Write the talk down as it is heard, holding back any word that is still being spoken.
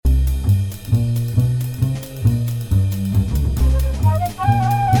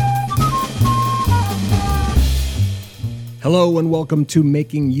Hello and welcome to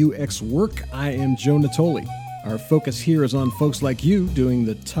Making UX Work. I am Joe Natoli. Our focus here is on folks like you doing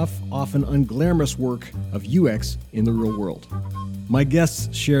the tough, often unglamorous work of UX in the real world. My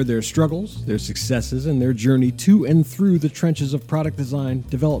guests share their struggles, their successes, and their journey to and through the trenches of product design,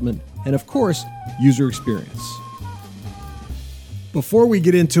 development, and of course, user experience. Before we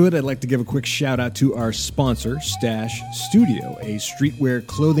get into it, I'd like to give a quick shout out to our sponsor, Stash Studio, a streetwear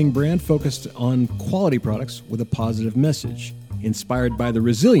clothing brand focused on quality products with a positive message, inspired by the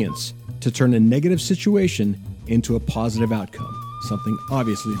resilience to turn a negative situation into a positive outcome, something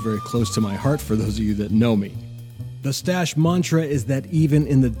obviously very close to my heart for those of you that know me. The Stash mantra is that even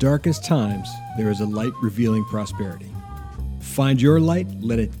in the darkest times, there is a light revealing prosperity. Find your light,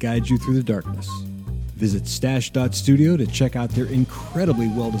 let it guide you through the darkness. Visit stash.studio to check out their incredibly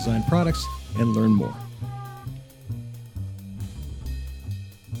well-designed products and learn more.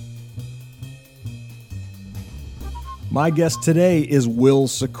 My guest today is Will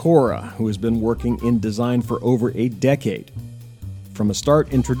Sikora, who has been working in design for over a decade. From a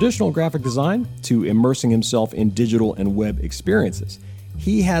start in traditional graphic design to immersing himself in digital and web experiences,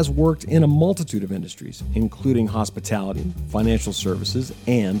 he has worked in a multitude of industries, including hospitality, financial services,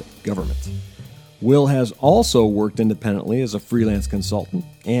 and government. Will has also worked independently as a freelance consultant,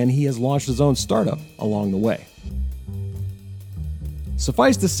 and he has launched his own startup along the way.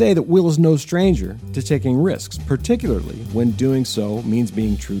 Suffice to say that Will is no stranger to taking risks, particularly when doing so means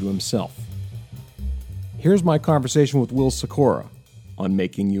being true to himself. Here's my conversation with Will Sikora on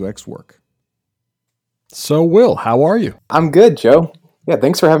Making UX Work. So, Will, how are you? I'm good, Joe. Yeah,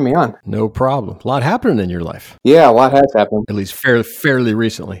 thanks for having me on. No problem. A lot happening in your life. Yeah, a lot has happened. At least fairly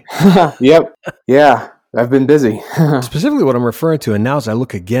recently. Yep. Yeah, I've been busy. Specifically what I'm referring to, and now as I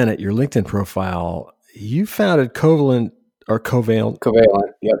look again at your LinkedIn profile, you founded Covalent. Yep.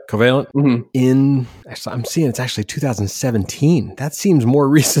 Covalent Mm-hmm. I'm seeing it's actually 2017. That seems more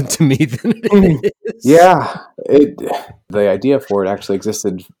recent to me than it is. Yeah, the idea for it actually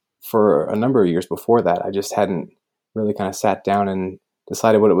existed for a number of years before that. I just hadn't really kind of sat down and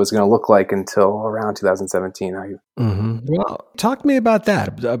decided what it was going to look like until around 2017. Well, talk to me about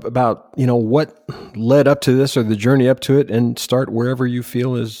that, about what led up to this or the journey up to it, and start wherever you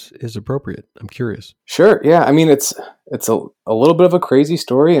feel is appropriate. I'm curious. Sure. Yeah. I mean, it's a little bit of a crazy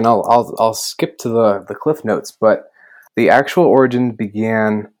story, and I'll skip to the cliff notes, but the actual origin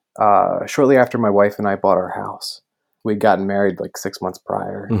began shortly after my wife and I bought our house. We'd gotten married like 6 months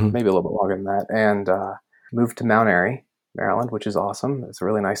prior, maybe a little bit longer than that, and moved to Mount Airy, Maryland, which is awesome. It's a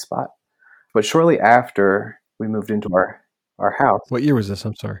really nice spot. But shortly after we moved into our house. What year was this?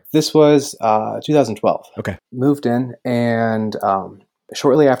 I'm sorry. This was 2012. Okay. Moved in, and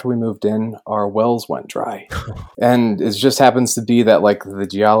shortly after we moved in, our wells went dry. And it just happens to be that like the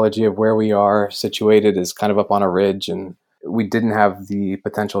geology of where we are situated is kind of up on a ridge, and we didn't have the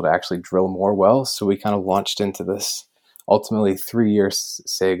potential to actually drill more wells. So we kind of launched into this ultimately 3-year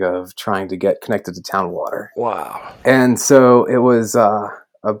saga of trying to get connected to town water. Wow. And so it was a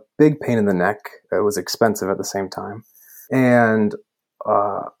big pain in the neck. It was expensive at the same time. And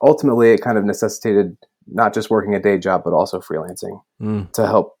ultimately it kind of necessitated not just working a day job, but also freelancing to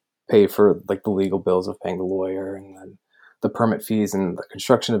help pay for like the legal bills of paying the lawyer and then the permit fees and the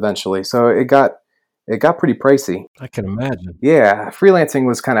construction eventually. So it got pretty pricey. I can imagine. Yeah. Freelancing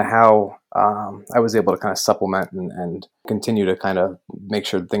was kind of how I was able to kind of supplement and continue to kind of make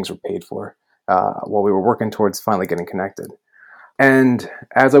sure that things were paid for while we were working towards finally getting connected. And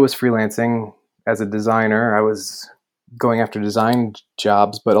as I was freelancing as a designer, I was going after design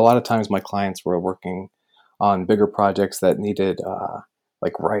jobs, but a lot of times my clients were working on bigger projects that needed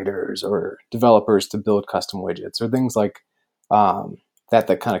like writers or developers to build custom widgets or things like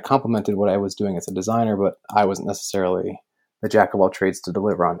that kind of complemented what I was doing as a designer, but I wasn't necessarily the jack of all trades to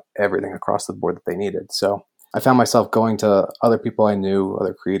deliver on everything across the board that they needed. So I found myself going to other people I knew,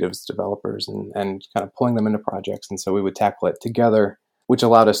 other creatives, developers, and kind of pulling them into projects. And so we would tackle it together, which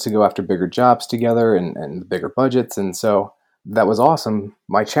allowed us to go after bigger jobs together and bigger budgets. And so that was awesome.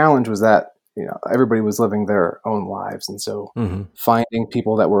 My challenge was that, everybody was living their own lives. And so finding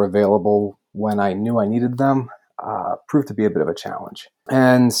people that were available when I knew I needed them proved to be a bit of a challenge.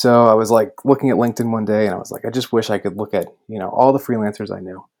 And so I was like looking at LinkedIn one day and I was like, I just wish I could look at, all the freelancers I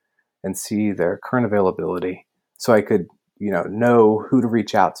knew and see their current availability so I could, know who to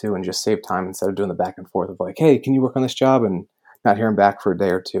reach out to and just save time instead of doing the back and forth of like, hey, can you work on this job? And not hearing back for a day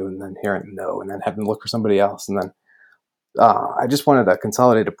or two and then hearing no, and then having to look for somebody else. And then I just wanted a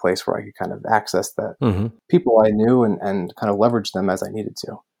consolidated place where I could kind of access that people I knew and kind of leverage them as I needed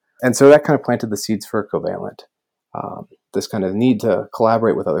to. And so that kind of planted the seeds for Covalent, this kind of need to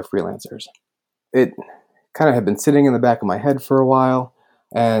collaborate with other freelancers. It kind of had been sitting in the back of my head for a while.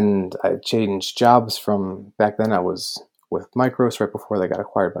 And I changed jobs from back then. I was with Micros right before they got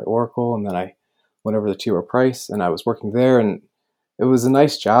acquired by Oracle. And then I went over to T. Rowe Price and I was working there. And it was a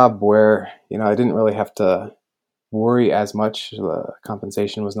nice job where, I didn't really have to worry as much. The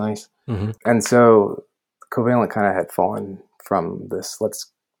compensation was nice. Mm-hmm. And so Covalent kind of had fallen from this,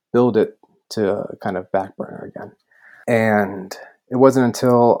 let's build it, to a kind of back burner again. And it wasn't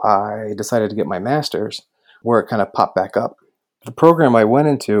until I decided to get my master's where it kind of popped back up. The program I went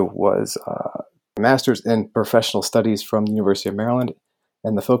into was a master's in professional studies from the University of Maryland,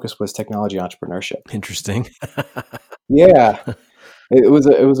 and the focus was technology entrepreneurship. Interesting. Yeah,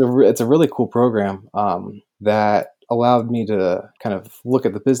 it's a really cool program that allowed me to kind of look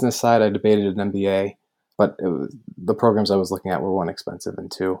at the business side. I debated an MBA, but the programs I was looking at were, one, expensive,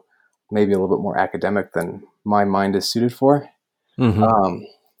 and two, maybe a little bit more academic than my mind is suited for. Mm-hmm.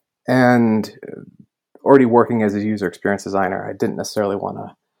 And already working as a user experience designer, I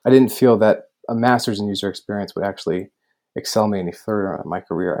didn't feel that a master's in user experience would actually excel me any further in my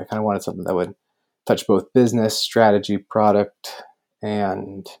career. I kind of wanted something that would touch both business, strategy, product,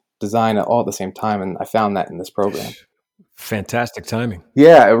 and design all at the same time. And I found that in this program. Fantastic timing.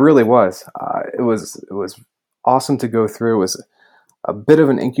 Yeah, it really was. It was awesome to go through. It was a bit of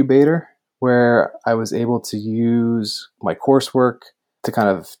an incubator where I was able to use my coursework to kind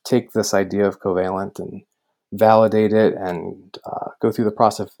of take this idea of Covalent and validate it and go through the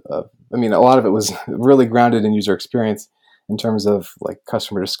process of, a lot of it was really grounded in user experience in terms of like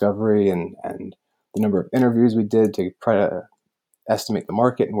customer discovery and the number of interviews we did to try to estimate the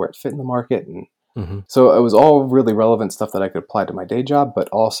market and where it fit in the market. And Mm-hmm. so it was all really relevant stuff that I could apply to my day job, but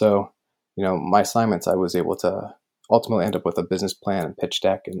also, my assignments, I was able to ultimately end up with a business plan and pitch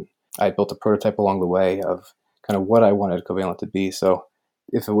deck. And I built a prototype along the way of kind of what I wanted Covalent to be. So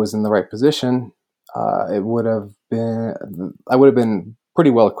if it was in the right position, I would have been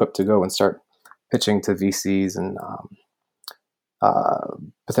pretty well equipped to go and start pitching to VCs and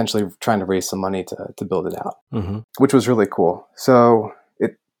potentially trying to raise some money to build it out, Mm-hmm. which was really cool. So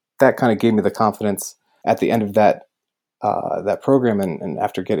that kind of gave me the confidence at the end of that program, and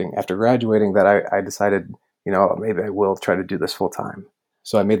after graduating, that I decided, maybe I will try to do this full time.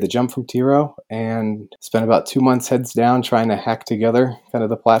 So I made the jump from T. Rowe and spent about 2 months heads down trying to hack together kind of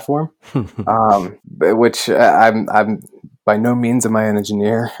the platform, which I'm by no means am I an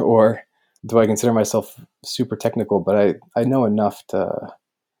engineer or do I consider myself super technical, but I know enough to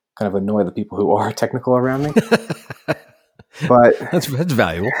kind of annoy the people who are technical around me. But that's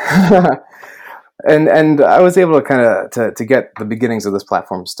valuable. and I was able to kind of to get the beginnings of this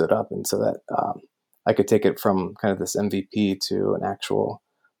platform stood up, and so that I could take it from kind of this MVP to an actual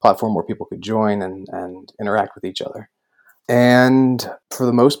platform where people could join and interact with each other. And for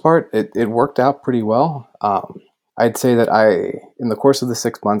the most part, it worked out pretty well. I'd say that in the course of the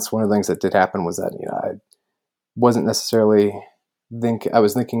 6 months, one of the things that did happen was that I wasn't necessarily I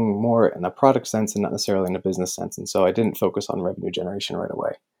was thinking more in a product sense and not necessarily in a business sense. And so I didn't focus on revenue generation right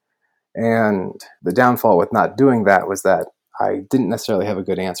away. And the downfall with not doing that was that I didn't necessarily have a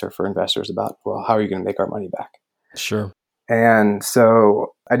good answer for investors about, well, how are you going to make our money back? Sure. And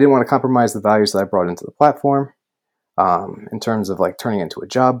so I didn't want to compromise the values that I brought into the platform in terms of like turning it into a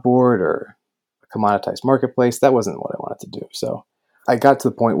job board or a commoditized marketplace. That wasn't what I wanted to do. So I got to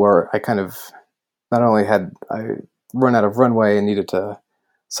the point where I kind of not only had I run out of runway and needed to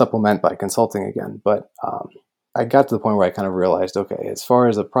supplement by consulting again, but I got to the point where I kind of realized, okay, as far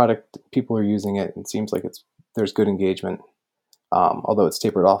as a product, people are using it, and it seems like there's good engagement, although it's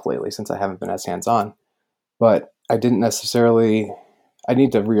tapered off lately since I haven't been as hands-on. But I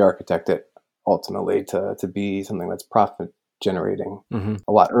need to re-architect it ultimately to be something that's profit generating Mm-hmm.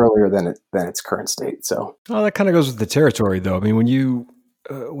 a lot earlier than its current state. So, well, that kind of goes with the territory, though. I mean, when you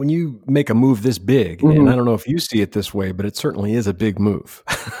make a move this big, mm-hmm. and I don't know if you see it this way, but it certainly is a big move.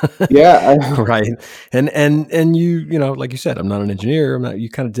 Yeah. Right. And you like you said, I'm not an engineer. You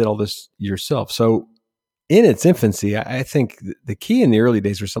kind of did all this yourself. So in its infancy, I think the key in the early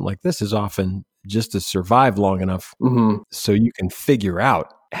days for something like this is often just to survive long enough mm-hmm. so you can figure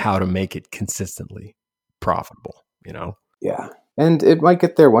out how to make it consistently profitable, Yeah. And it might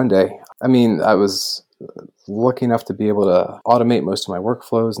get there one day. I mean, I was lucky enough to be able to automate most of my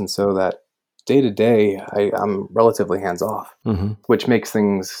workflows, and so that day to day I'm relatively hands off, mm-hmm. which makes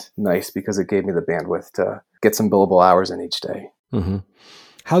things nice because it gave me the bandwidth to get some billable hours in each day. Mm-hmm.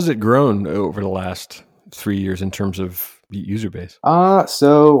 How's it grown over the last 3 years in terms of user base?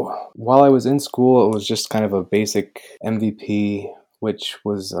 So while I was in school, it was just kind of a basic MVP, which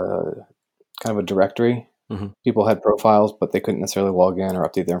was kind of a directory. Mm-hmm. People had profiles, but they couldn't necessarily log in or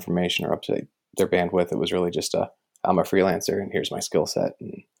update their information or update their bandwidth. It was really just I'm a freelancer and here's my skill set.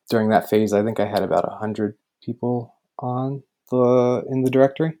 And during that phase, I think I had about 100 people in the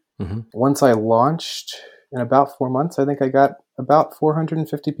directory. Mm-hmm. Once I launched, in about 4 months, I think I got about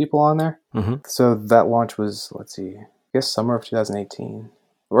 450 people on there. Mm-hmm. So that launch was, I guess summer of 2018,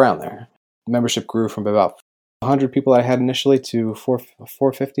 around there. Membership grew from about 100 people I had initially to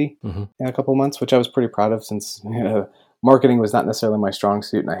 450 Mm-hmm. in a couple of months, which I was pretty proud of, since marketing was not necessarily my strong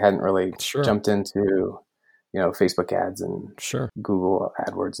suit, and I hadn't really jumped into Facebook ads and Google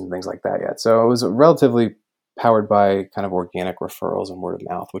AdWords and things like that yet. So it was relatively powered by kind of organic referrals and word of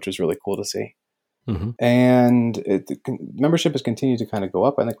mouth, which was really cool to see. Mm-hmm. And the membership has continued to kind of go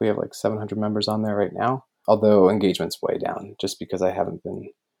up. I think we have like 700 members on there right now, although engagement's way down, just because I haven't been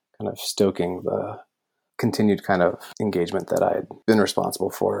kind of stoking the continued kind of engagement that I'd been responsible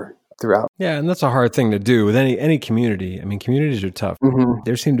for throughout. Yeah, and that's a hard thing to do with any community. I mean, communities are tough. Mm-hmm.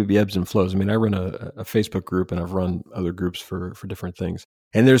 There seem to be ebbs and flows. I mean, I run a Facebook group, and I've run other groups for different things.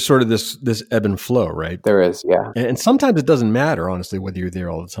 And there's sort of this ebb and flow, right? There is, yeah. And sometimes it doesn't matter, honestly, whether you're there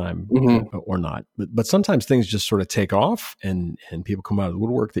all the time or not. But sometimes things just sort of take off, and people come out of the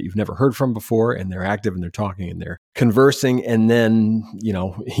woodwork that you've never heard from before, and they're active and they're talking and they're conversing, and then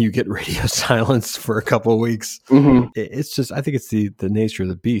you get radio silence for a couple of weeks. Mm-hmm. It's just, I think it's the nature of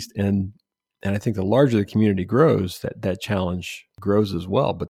the beast, and I think the larger the community grows, that challenge grows as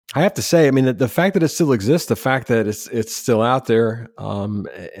well. But I have to say, I mean, the fact that it still exists, the fact that it's still out there,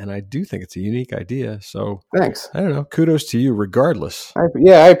 and I do think it's a unique idea. So thanks. I don't know. Kudos to you, regardless. I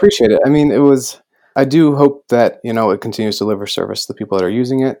appreciate it. I mean, I do hope that it continues to deliver service to the people that are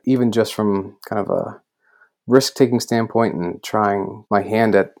using it, even just from kind of a risk-taking standpoint and trying my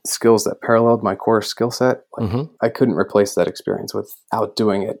hand at skills that paralleled my core skill set. I couldn't replace that experience without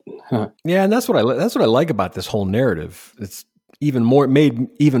doing it. Yeah, and that's what I like about this whole narrative. It's made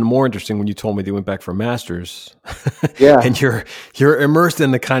even more interesting when you told me they went back for a master's. Yeah. And you're immersed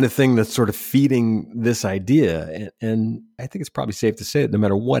in the kind of thing that's sort of feeding this idea. And I think it's probably safe to say that no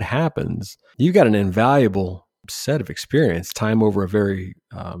matter what happens, you got an invaluable set of experience, time over a very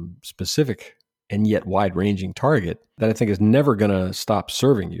specific and yet wide-ranging target that I think is never going to stop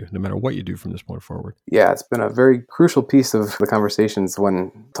serving you, no matter what you do from this point forward. Yeah, it's been a very crucial piece of the conversations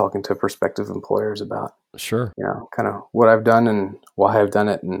when talking to prospective employers about, kind of what I've done and why I've done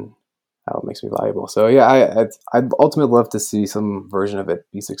it and how it makes me valuable. So yeah, I'd ultimately love to see some version of it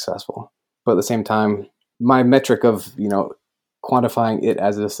be successful. But at the same time, my metric of, quantifying it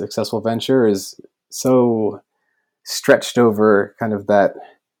as a successful venture is so stretched over kind of that,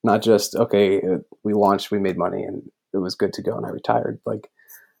 not just, okay, we launched, we made money, and it was good to go, and I retired. Like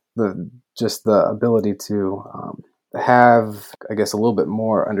the ability to have, I guess, a little bit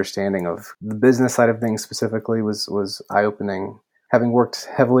more understanding of the business side of things specifically was eye-opening. Having worked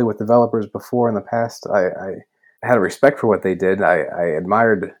heavily with developers before in the past, I had a respect for what they did. I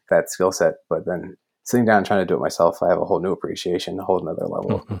admired that skill set, but then sitting down and trying to do it myself, I have a whole new appreciation, a whole another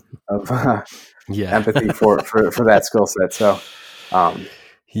level of empathy for that skill set. So.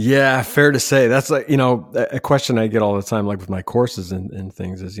 Yeah, fair to say. That's like, a question I get all the time, like with my courses and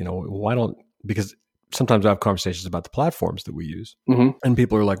things is, because sometimes I have conversations about the platforms that we use, and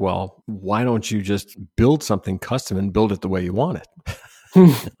people are like, well, why don't you just build something custom and build it the way you want it?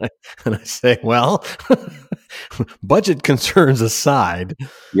 And I say, well, budget concerns aside,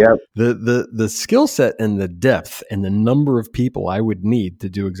 the skill set and the depth and the number of people I would need to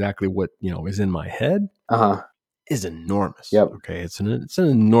do exactly what, is in my head. Is enormous. Okay. It's an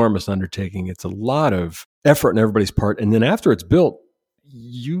enormous undertaking. It's a lot of effort on everybody's part. And then after it's built,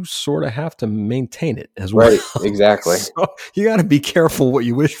 you sort of have to maintain it as well. Right. Exactly. So you got to be careful what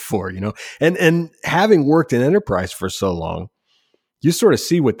you wish for, and having worked in enterprise for so long, you sort of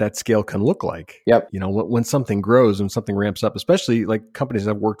see what that scale can look like. When something grows and something ramps up, especially like companies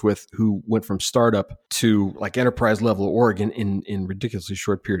I've worked with who went from startup to like enterprise level org in ridiculously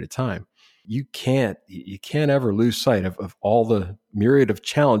short period of time. You can't ever lose sight of all the myriad of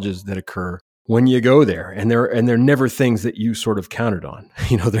challenges that occur when you go there, and they're never things that you sort of counted on.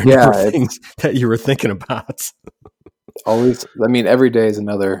 They're never things that you were thinking about. Always, I mean, every day is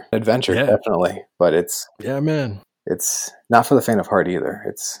another adventure, definitely. But it's not for the faint of heart either.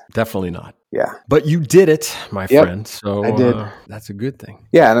 It's definitely not. Yeah, but you did it, my friend. So I did. That's a good thing.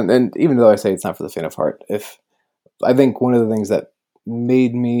 Yeah, and even though I say it's not for the faint of heart, I think one of the things that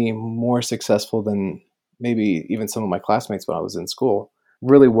made me more successful than maybe even some of my classmates when I was in school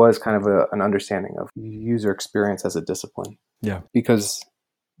really was kind of an understanding of user experience as a discipline. Yeah. Because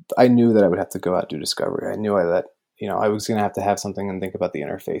I knew that I would have to go out and do discovery. I knew that, I was going to have something and think about the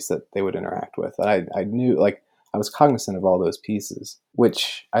interface that they would interact with. And I knew, I was cognizant of all those pieces,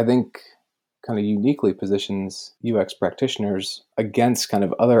 which I think kind of uniquely positions UX practitioners against kind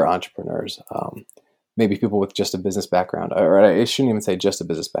of other entrepreneurs, maybe people with just a business background, or I shouldn't even say just a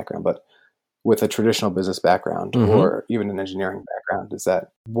business background, but with a traditional business background or even an engineering background, is that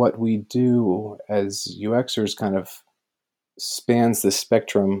what we do as UXers kind of spans the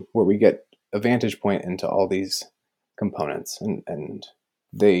spectrum where we get a vantage point into all these components, and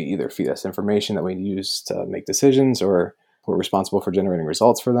they either feed us information that we use to make decisions, or we're responsible for generating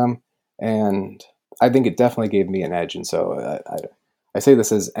results for them. And I think it definitely gave me an edge. And so I say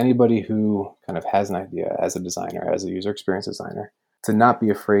this as anybody who kind of has an idea as a designer, as a user experience designer, to not be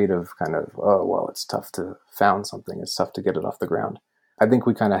afraid of kind of, oh, well, it's tough to found something. It's tough to get it off the ground. I think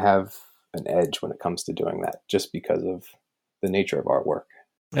we kind of have an edge when it comes to doing that just because of the nature of our work.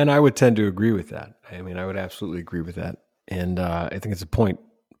 And I would tend to agree with that. I mean, I would absolutely agree with that. And I think it's a point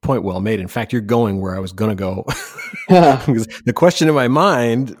well made. In fact, you're going where I was going to go. Because the question in my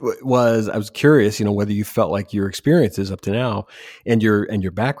mind was, I was curious, whether you felt like your experiences up to now and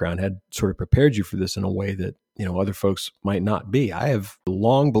your background had sort of prepared you for this in a way that, other folks might not be. I have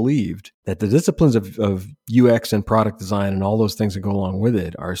long believed that the disciplines of UX and product design and all those things that go along with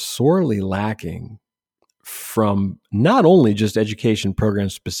it are sorely lacking from not only just education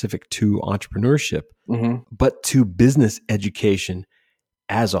programs specific to entrepreneurship, but to business education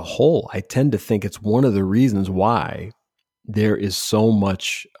as a whole. I tend to think it's one of the reasons why there is so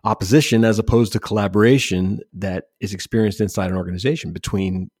much opposition as opposed to collaboration that is experienced inside an organization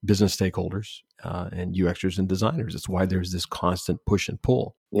between business stakeholders and UXers and designers. It's why there's this constant push and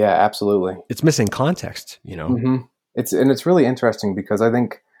pull. Yeah, absolutely. It's missing context, It's really interesting because I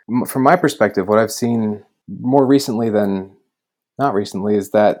think from my perspective, what I've seen more recently than not recently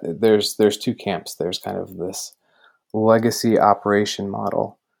is that there's two camps. There's kind of this legacy operation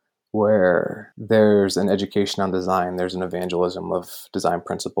model where there's an education on design, there's an evangelism of design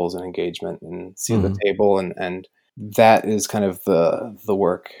principles and engagement and seat at the table, and that is kind of the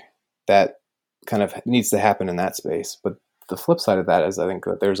work that kind of needs to happen in that space. But the flip side of that is I think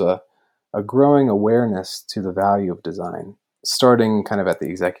that there's a growing awareness to the value of design, starting kind of at the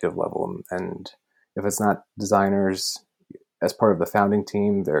executive level. And if it's not designers as part of the founding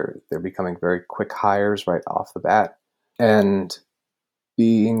team, they're becoming very quick hires right off the bat. And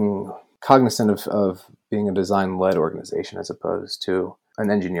being cognizant of being a design-led organization as opposed to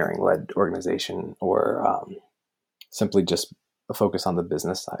an engineering-led organization, or simply just a focus on the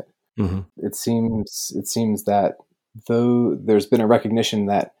business side. It seems that though there's been a recognition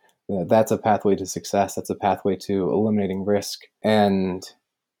that that's a pathway to success, that's a pathway to eliminating risk, and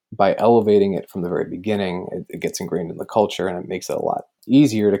by elevating it from the very beginning, it gets ingrained in the culture, and it makes it a lot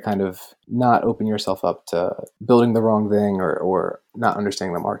easier to kind of not open yourself up to building the wrong thing or not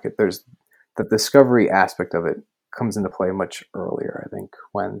understanding the market. There's the discovery aspect of it comes into play much earlier, I think,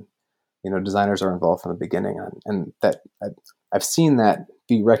 when designers are involved from the beginning, and that I've seen that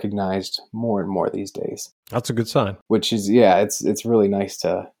be recognized more and more these days. That's a good sign. Which is, it's really nice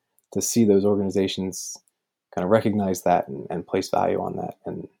to see those organizations kind of recognize that and place value on that,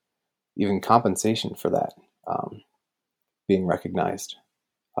 and even compensation for that being recognized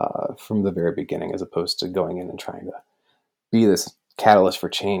from the very beginning, as opposed to going in and trying to be this catalyst for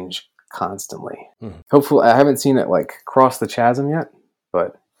change constantly. Hopefully, I haven't seen it like cross the chasm yet,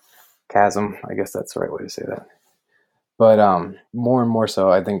 but chasm, I guess that's the right way to say that. But more and more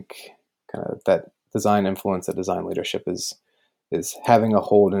so, I think kind of that design influence, that design leadership is having a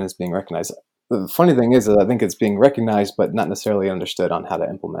hold and is being recognized. The funny thing is that I think it's being recognized, but not necessarily understood on how to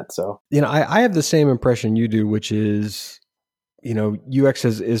implement. So, I have the same impression you do, which is, UX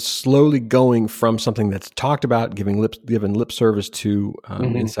is slowly going from something that's talked about, given lip service to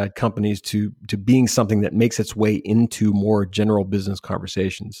inside companies, to being something that makes its way into more general business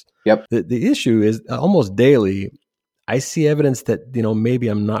conversations. Yep. The issue is almost daily, I see evidence that, maybe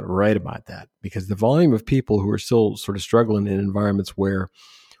I'm not right about that, because the volume of people who are still sort of struggling in environments where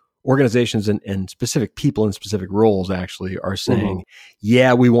organizations and specific people in specific roles actually are saying,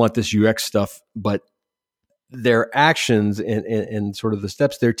 yeah, we want this UX stuff, but their actions and sort of the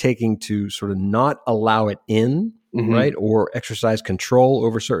steps they're taking to sort of not allow it in, right? Or exercise control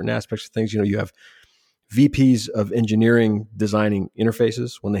over certain aspects of things. You have VPs of engineering designing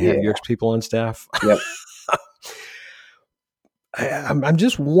interfaces when they have UX people on staff. Yep. I'm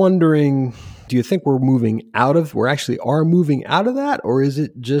just wondering, do you think we're actually moving out of that? Or is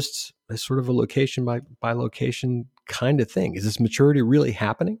it just a sort of a location by location kind of thing? Is this maturity really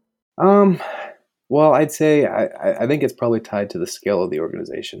happening? Well, I'd say I think it's probably tied to the scale of the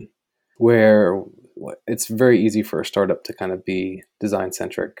organization, where it's very easy for a startup to kind of be design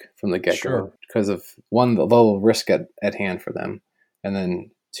centric from the get-go, because of one, the level of risk at hand for them, and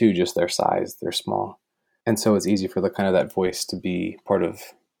then to just their size. They're small. And so it's easy for the kind of that voice to be part of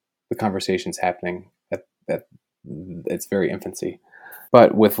the conversations happening at its very infancy.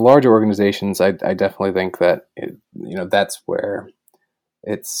 But with larger organizations, I definitely think that that's where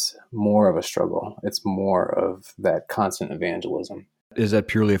it's more of a struggle. It's more of that constant evangelism. Is that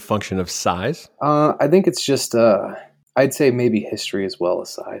purely a function of size? I think it's just, I'd say maybe history as well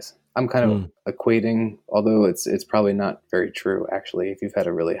as size. I'm kind of equating, although it's probably not very true, actually. If you've had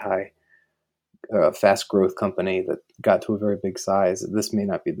a really high, fast growth company that got to a very big size, this may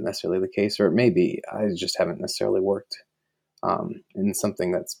not be necessarily the case, or it may be. I just haven't necessarily worked in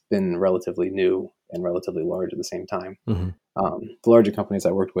something that's been relatively new and relatively large at the same time. Mm-hmm. The larger companies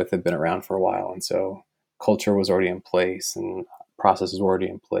I worked with have been around for a while, and so culture was already in place, and processes were already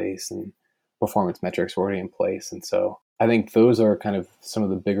in place, and performance metrics were already in place. And so I think those are kind of some of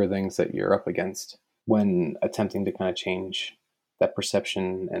the bigger things that you're up against when attempting to kind of change that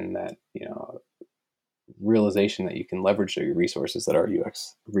perception and that, realization that you can leverage your resources that are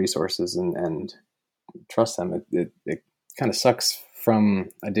UX resources and trust them. It kind of sucks from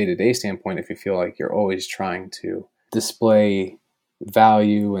a day-to-day standpoint if you feel like you're always trying to display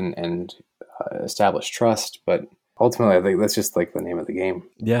value and establish trust, but ultimately, I think that's just like the name of the game.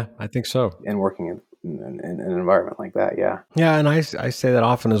 Yeah, I think so. And working in an environment like that, yeah. Yeah, and I say that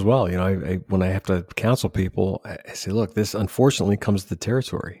often as well. When I have to counsel people, I say, look, this unfortunately comes with the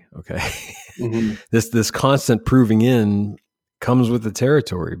territory. Okay, mm-hmm. This constant proving in comes with the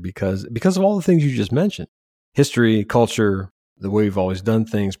territory because of all the things you just mentioned: history, culture, the way we've always done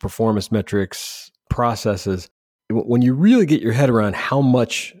things, performance metrics, processes. When you really get your head around how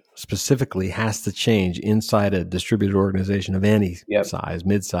much specifically has to change inside a distributed organization of any size,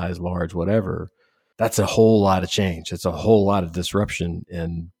 mid-size, large, whatever, that's a whole lot of change. It's a whole lot of disruption.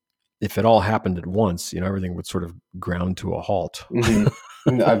 And if it all happened at once, everything would sort of ground to a halt.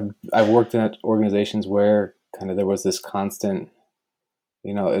 Mm-hmm. I've worked in organizations where kind of there was this constant,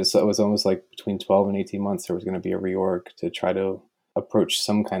 it was almost like between 12 and 18 months, there was going to be a reorg to try to approach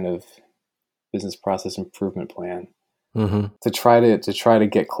some kind of business process improvement plan. Mm-hmm. to try to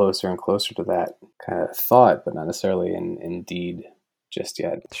get closer and closer to that kind of thought, but not necessarily in deed just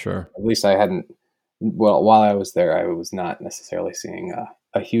yet. Sure. At least I hadn't. Well, while I was there, I was not necessarily seeing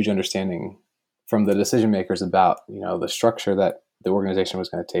a huge understanding from the decision makers about the structure that the organization was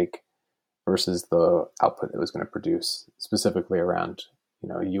going to take versus the output it was going to produce, specifically around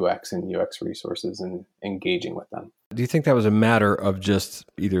UX and UX resources and engaging with them. Do you think that was a matter of just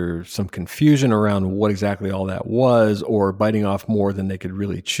either some confusion around what exactly all that was, or biting off more than they could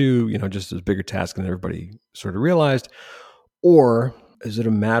really chew, just as bigger task than everybody sort of realized? Or is it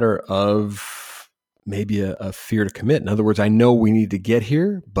a matter of maybe a fear to commit? In other words, I know we need to get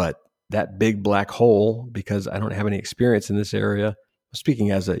here, but that big black hole, because I don't have any experience in this area,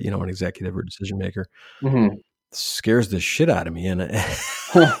 speaking as an executive or decision maker, mm-hmm. scares the shit out of me. And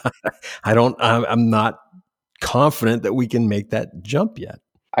I'm not confident that we can make that jump yet.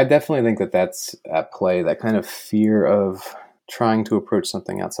 I definitely think that that's at play, that kind of fear of trying to approach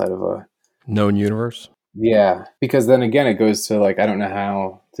something outside of a known universe. Yeah, because then again, it goes to I don't know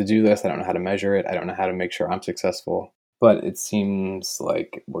how to do this. I don't know how to measure it. I don't know how to make sure I'm successful, but it seems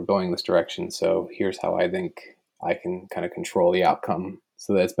like we're going this direction. So here's how I think I can kind of control the outcome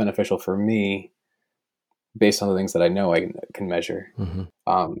so that it's beneficial for me based on the things that I know I can measure. Mm-hmm.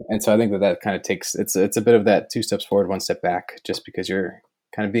 And so I think that kind of takes, it's a bit of that 2 steps forward, 1 step back, just because you're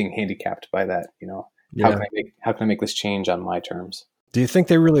kind of being handicapped by that, Yeah. How can I make this change on my terms? Do you think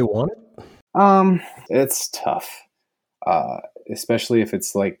they really want it? It's tough, especially if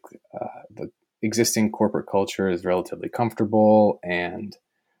it's the existing corporate culture is relatively comfortable. And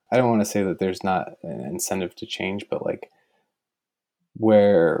I don't want to say that there's not an incentive to change, but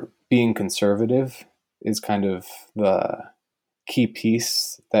where being conservative is kind of the key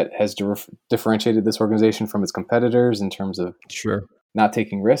piece that has differentiated this organization from its competitors in terms of not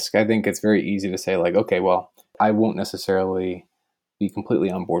taking risk. I think it's very easy to say okay, well, I won't necessarily be completely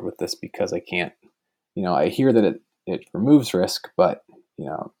on board with this because I can't, I hear that it removes risk, but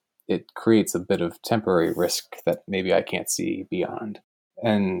it creates a bit of temporary risk that maybe I can't see beyond.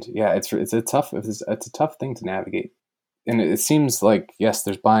 And yeah, it's a tough thing to navigate. And it seems like, yes,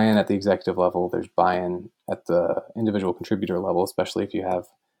 there's buy-in at the executive level, there's buy-in at the individual contributor level, especially if you have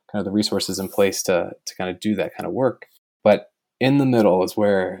kind of the resources in place to kind of do that kind of work. But in the middle is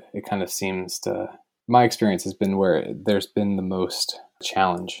where it kind of seems to, my experience has been where there's been the most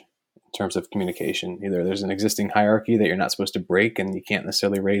challenge in terms of communication. Either there's an existing hierarchy that you're not supposed to break and you can't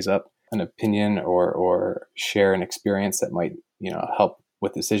necessarily raise up an opinion or share an experience that might, help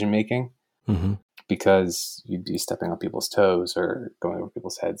with decision making. Mm-hmm. because you'd be stepping on people's toes or going over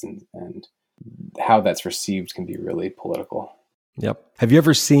people's heads, and how that's received can be really political. Yep. Have you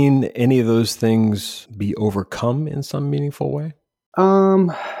ever seen any of those things be overcome in some meaningful way?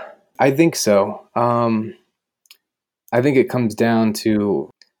 I think so. I think it comes down to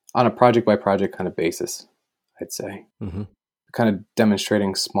on a project by project kind of basis, I'd say. Mm-hmm. Kind of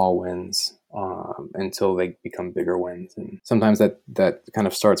demonstrating small wins until they become bigger wins. And sometimes that kind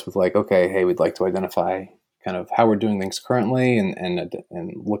of starts with like, okay, hey, we'd like to identify kind of how we're doing things currently and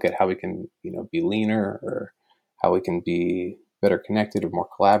look at how we can, be leaner, or how we can be better connected or more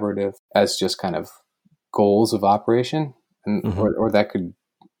collaborative as just kind of goals of operation. And Mm-hmm. or that could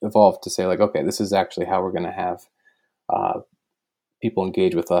evolve to say like, okay, this is actually how we're going to have people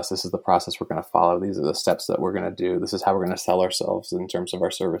engage with us. This is the process we're going to follow. These are the steps that we're going to do. This is how we're going to sell ourselves in terms of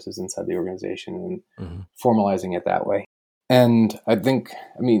our services inside the organization, and Mm-hmm. formalizing it that way. And I think,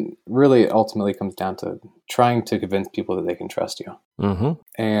 really it ultimately comes down to trying to convince people that they can trust you. Mm-hmm.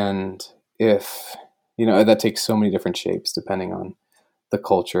 And if, that takes so many different shapes depending on the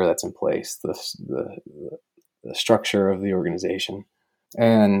culture that's in place, the structure of the organization.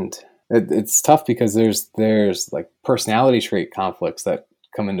 And it's tough because there's like personality trait conflicts that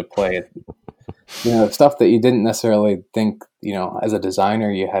come into play. Stuff that you didn't necessarily think, as a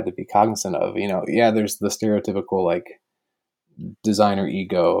designer, you had to be cognizant of. There's the stereotypical like designer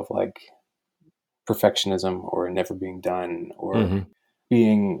ego of like perfectionism or never being done, or Mm-hmm.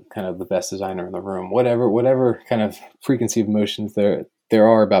 being kind of the best designer in the room. Whatever kind of preconceived notions there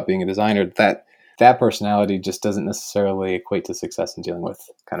are about being a designer, that personality just doesn't necessarily equate to success in dealing with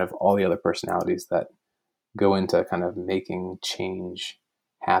kind of all the other personalities that go into kind of making change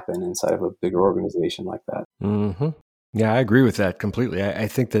happen inside of a bigger organization like that. Mm-hmm. Yeah, I agree with that completely. I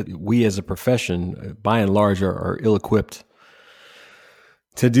think that we as a profession, by and large, are ill-equipped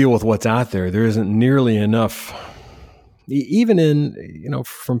to deal with what's out there. There isn't nearly enough, even in,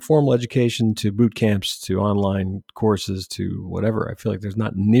 from formal education to boot camps to online courses to whatever. I feel like there's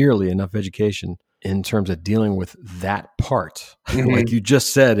not nearly enough education in terms of dealing with that part. Mm-hmm. Like you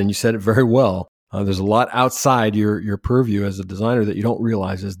just said, and you said it very well, there's a lot outside your purview as a designer that you don't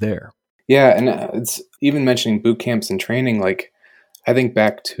realize is there. Yeah, and it's even mentioning boot camps and training. Like, I think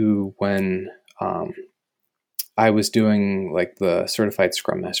back to when I was doing like the certified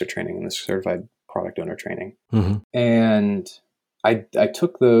Scrum Master training and the certified product owner training, Mm-hmm. and I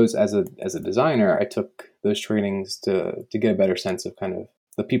took those as a designer. I took those trainings to get a better sense of kind of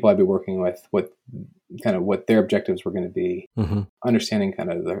the people I'd be working with, what their objectives were going to be, Mm-hmm. understanding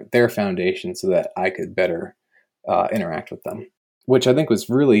kind of their foundation, so that I could better interact with them, which I think was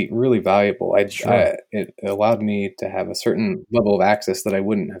really, really valuable. It allowed me to have a certain level of access that I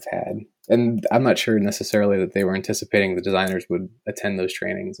wouldn't have had. And I'm not sure necessarily that they were anticipating the designers would attend those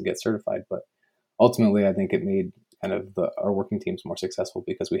trainings and get certified, but ultimately I think it made kind of our working teams more successful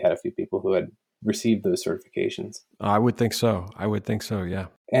because we had a few people who had received those certifications. I would think so. Yeah.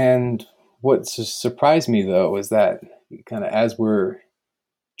 And what surprised me, though, was that kind of as we're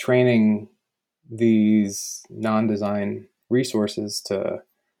training these non-design resources to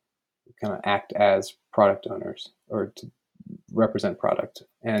kind of act as product owners or to represent product,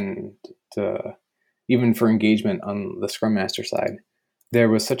 and to even for engagement on the Scrum Master side, there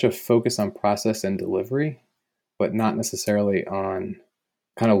was such a focus on process and delivery, but not necessarily on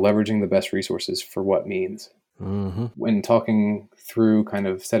kind of leveraging the best resources for what means. Mm-hmm. When talking through kind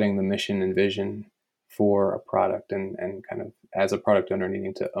of setting the mission and vision for a product, and kind of as a product owner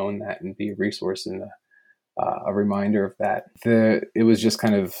needing to own that and be a resource and a reminder of that, it was just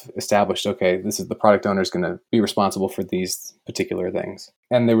kind of established, okay, this is the product owner is going to be responsible for these particular things.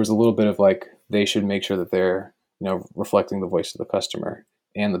 And there was a little bit of like, they should make sure that they're, reflecting the voice of the customer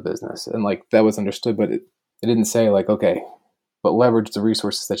and the business. And like, that was understood, but it didn't say like, okay, but leverage the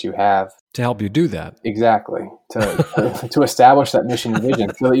resources that you have To help you do that. exactly to establish that mission and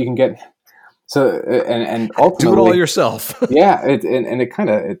vision, so that you can get and ultimately Do it all yourself. yeah.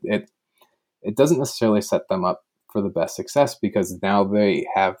 It doesn't necessarily set them up for the best success, because now they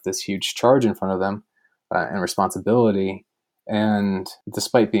have this huge charge in front of them and responsibility, and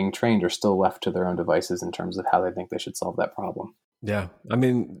despite being trained, are still left to their own devices in terms of how they think they should solve that problem. Yeah. I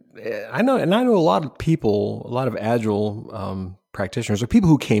mean, I know a lot of people, a lot of Agile practitioners, or people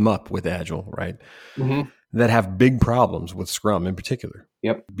who came up with Agile, right? Mm-hmm. That have big problems with Scrum in particular.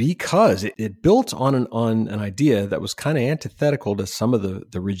 Yep. Because it built on an idea that was kind of antithetical to some of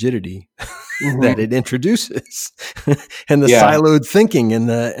the rigidity Mm-hmm. that it introduces and the Yeah. siloed thinking and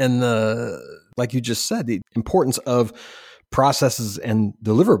the, like you just said, the importance of processes and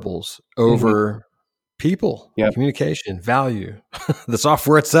deliverables over people, Yep. communication, value, the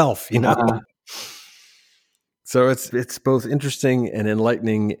software itself, Uh-huh. So it's both interesting and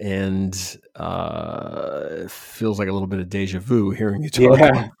enlightening, and it feels like a little bit of deja vu hearing you talk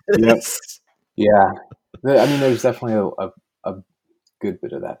about Yep. this. Yeah. I mean, there's definitely a good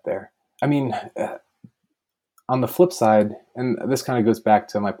bit of that there. I mean, on the flip side, and this kind of goes back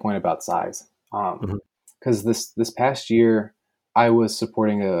to my point about size, because this past year I was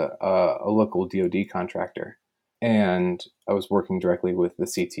supporting a local DoD contractor, and I was working directly with the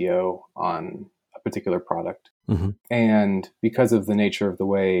CTO on a particular product. And because of the nature of the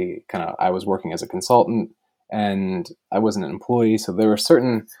way kind of I was working as a consultant and I wasn't an employee, so there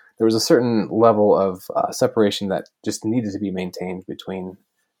was a certain level of separation that just needed to be maintained between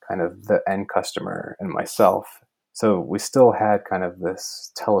kind of the end customer and myself. So we still had kind of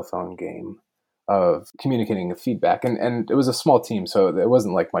this telephone game of communicating the feedback, and it was a small team, so it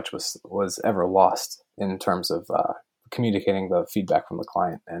wasn't like much was ever lost in terms of communicating the feedback from the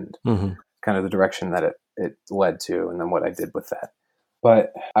client and kind of the direction that it led to, and then what I did with that.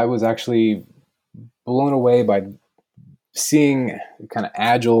 But I was actually blown away by seeing kind of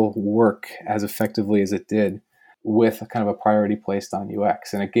Agile work as effectively as it did with kind of a priority placed on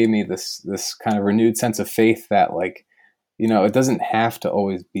UX. And it gave me this kind of renewed sense of faith that, like, it doesn't have to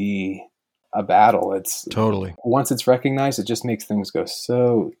always be a battle. It's totally, once it's recognized, it just makes things go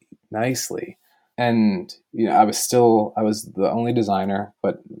so nicely. And I was the only designer,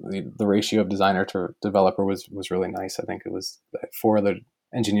 but the ratio of designer to developer was really nice. I think it was 4 other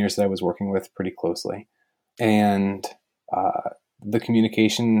engineers that I was working with pretty closely, and the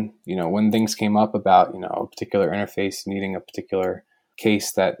communication. When things came up about a particular interface needing a particular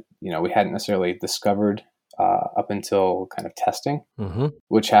case that we hadn't necessarily discovered up until kind of testing,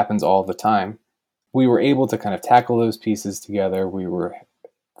 which happens all the time, we were able to kind of tackle those pieces together.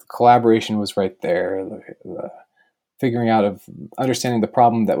 Collaboration was right there. The figuring out of understanding the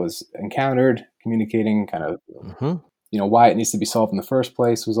problem that was encountered, communicating kind of, why it needs to be solved in the first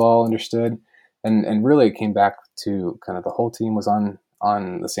place was all understood. And really it came back to kind of the whole team was on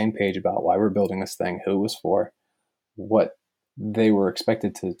the same page about why we're building this thing, who it was for, what they were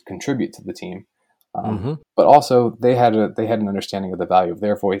expected to contribute to the team. But also they had an understanding of the value of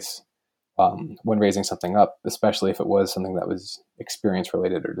their voice when raising something up, especially if it was something that was experience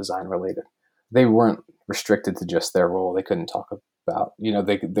related or design related. They weren't restricted to just their role. They couldn't talk about,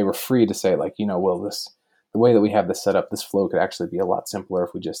 they were free to say, like, the way that we have this set up, this flow could actually be a lot simpler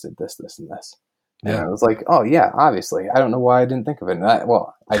if we just did this, this, and this. Yeah. And I was like, oh yeah, obviously. I don't know why I didn't think of it. And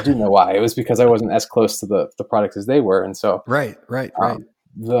I do know why. It was because I wasn't as close to the product as they were. And so right.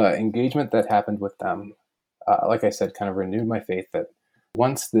 The engagement that happened with them, like I said, kind of renewed my faith that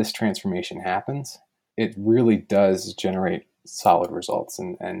once this transformation happens, it really does generate solid results,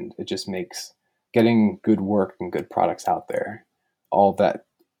 and it just makes getting good work and good products out there, all that,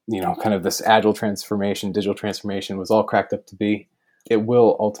 kind of this agile transformation, digital transformation was all cracked up to be. It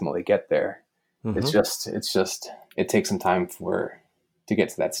will ultimately get there. It's just it takes some time to get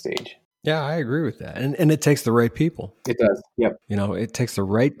to that stage. Yeah, I agree with that. And it takes the right people. It does. Yep. It takes the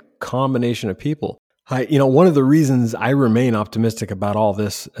right combination of people. One of the reasons I remain optimistic about all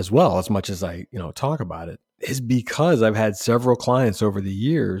this as well, as much as I, talk about it, is because I've had several clients over the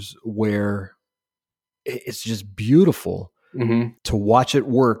years where it's just beautiful to watch it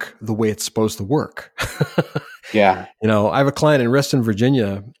work the way it's supposed to work. Yeah. I have a client in Reston,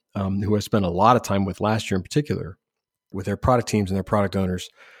 Virginia, who I spent a lot of time with last year in particular, with their product teams and their product owners,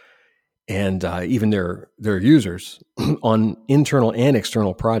 and even their users on internal and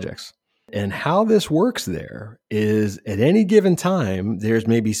external projects. And how this works there is at any given time, there's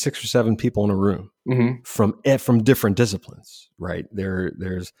maybe 6 or 7 people in a room from different disciplines, right?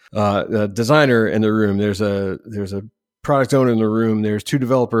 There's a designer in the room. There's a product owner in the room. There's 2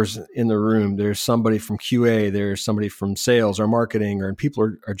 developers in the room. There's somebody from QA. There's somebody from sales or marketing, and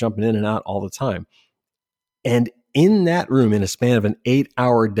people are jumping in and out all the time. And in that room, in a span of an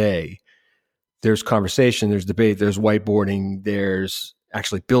 8-hour day, there's conversation, there's debate, there's whiteboarding, there's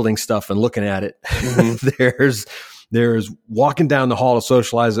actually building stuff and looking at it. There's walking down the hall to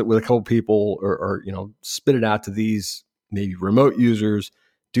socialize it with a couple people or spit it out to these maybe remote users,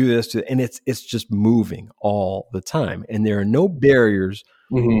 do this, and it's just moving all the time. And there are no barriers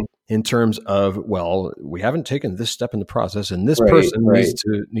in terms of, well, we haven't taken this step in the process and this person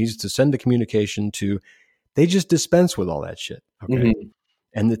needs to send the communication to, they just dispense with all that shit. Okay.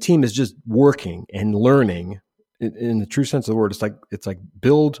 And the team is just working and learning in the true sense of the word. It's like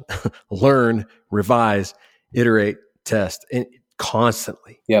build, learn, revise, iterate, test, and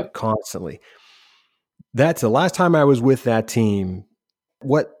constantly. Yep. Constantly. That's the last time I was with that team.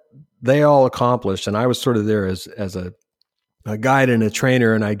 What they all accomplished, and I was sort of there as a a guide and a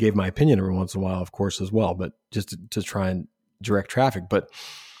trainer, and I gave my opinion every once in a while, of course, as well, but just to try and direct traffic. But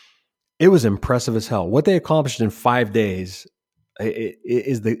it was impressive as hell. What they accomplished in 5 days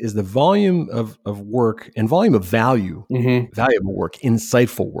is the volume of work and volume of value, valuable work,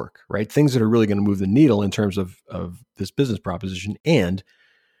 insightful work, right? Things that are really going to move the needle in terms of this business proposition and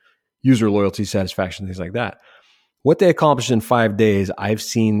user loyalty, satisfaction, things like that. What they accomplished in 5 days, I've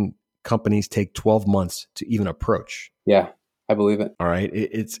seen companies take 12 months to even approach. Yeah, I believe it. All right.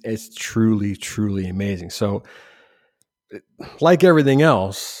 It's truly, truly amazing. So like everything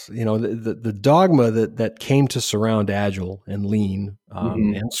else, the dogma that came to surround Agile and Lean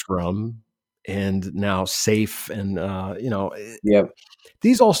and Scrum and now Safe and,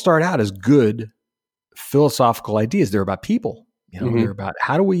 these all start out as good philosophical ideas. They're about people. They're about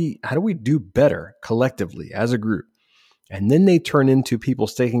how do we do better collectively as a group, and then they turn into people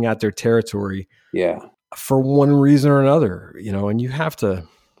staking out their territory. For one reason or another. And you have to.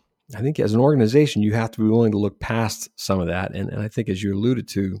 I think as an organization, you have to be willing to look past some of that. And I think, as you alluded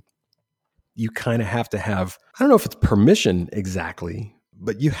to, you kind of have to have, I don't know if it's permission exactly,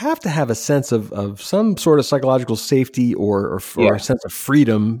 but you have to have a sense of some sort of psychological safety or a sense of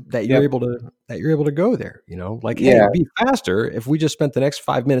freedom that you're able to go there. Hey, it'd be faster if we just spent the next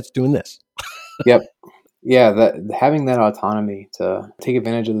 5 minutes doing this. Yep. Yeah, having that autonomy to take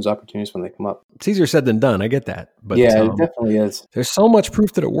advantage of those opportunities when they come up. It's easier said than done. I get that. But it definitely is. There's so much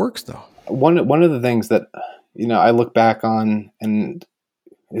proof that it works, though. One of the things that, I look back on and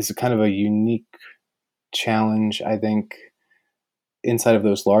is kind of a unique challenge, I think, inside of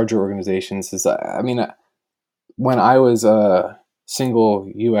those larger organizations is, when I was a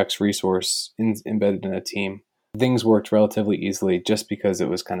single UX resource embedded in a team, things worked relatively easily just because it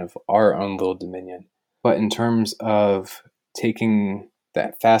was kind of our own little dominion. But in terms of taking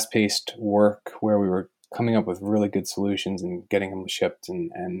that fast-paced work where we were coming up with really good solutions and getting them shipped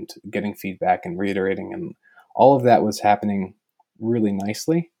and getting feedback and reiterating, and all of that was happening really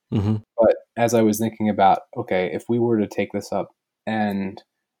nicely. But as I was thinking about, okay, if we were to take this up and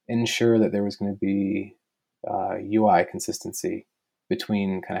ensure that there was going to be UI consistency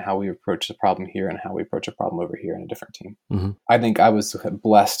between kind of how we approach the problem here and how we approach a problem over here in a different team. I think I was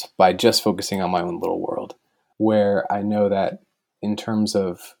blessed by just focusing on my own little world, where I know that in terms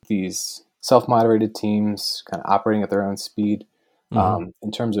of these self-moderated teams kind of operating at their own speed,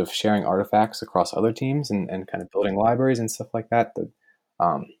 in terms of sharing artifacts across other teams and kind of building libraries and stuff like that,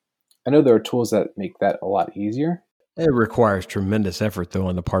 I know there are tools that make that a lot easier. It requires tremendous effort, though,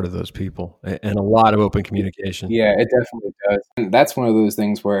 on the part of those people and a lot of open communication. Yeah, it definitely does. And that's one of those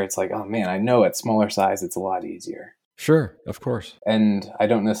things where it's like, oh man, I know at smaller size, it's a lot easier. Sure, of course. And I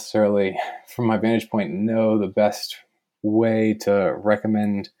don't necessarily, from my vantage point, know the best way to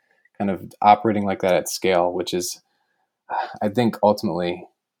recommend kind of operating like that at scale, which is, I think ultimately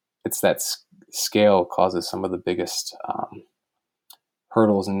it's that scale causes some of the biggest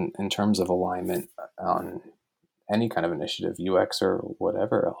hurdles in terms of alignment on any kind of initiative, UX or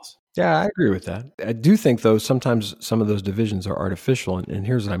whatever else. Yeah, I agree with that. I do think, though, sometimes some of those divisions are artificial. And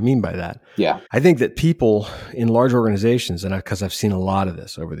here's what I mean by that. Yeah. I think that people in large organizations, and because I've seen a lot of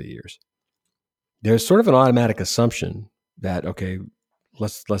this over the years, there's sort of an automatic assumption that, okay,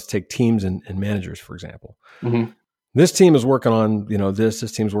 let's take teams and managers, for example. This team is working on, this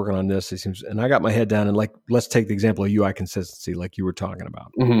team's working on this, and I got my head down and let's take the example of UI consistency like you were talking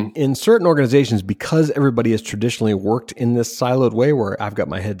about. In certain organizations, because everybody has traditionally worked in this siloed way where I've got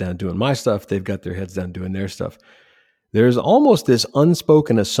my head down doing my stuff, they've got their heads down doing their stuff, there's almost this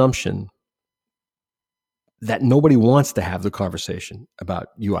unspoken assumption that nobody wants to have the conversation about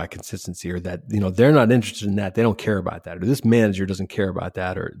UI consistency, or that, they're not interested in that. They don't care about that. Or this manager doesn't care about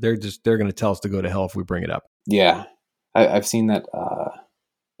that. Or they're going to tell us to go to hell if we bring it up. Yeah. I've seen that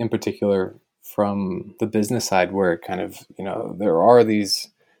in particular from the business side, where kind of, there are these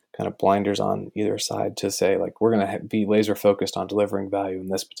kind of blinders on either side to say, like, we're going to be laser focused on delivering value in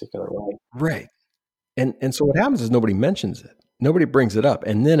this particular way. Right. And so what happens is nobody mentions it. Nobody brings it up.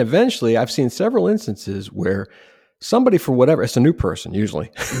 And then eventually I've seen several instances where somebody, for whatever, it's a new person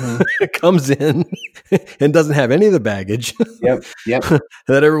usually, comes in and doesn't have any of the baggage that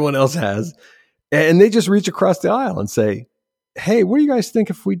everyone else has. And they just reach across the aisle and say, hey, what do you guys think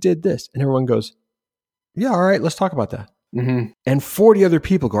if we did this? And everyone goes, yeah, all right, let's talk about that. And 40 other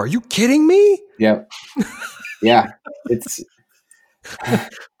people go, are you kidding me? Yep. Yeah. It's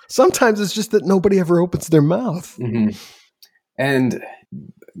sometimes it's just that nobody ever opens their mouth. And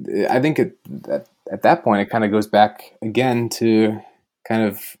I think at that point, it kind of goes back again to kind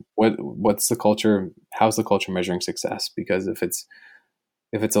of what's the culture, how's the culture measuring success? Because if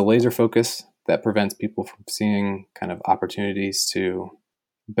it's a laser focus that prevents people from seeing kind of opportunities to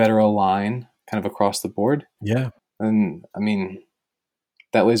better align kind of across the board. Yeah. And I mean,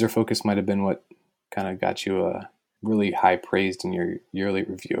 that laser focus might have been what kind of got you a really high praised in your yearly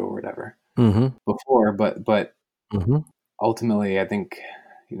review or whatever before. But ultimately, I think,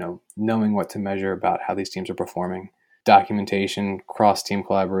 knowing what to measure about how these teams are performing, documentation, cross-team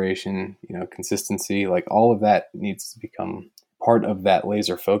collaboration, consistency, like all of that needs to become part of that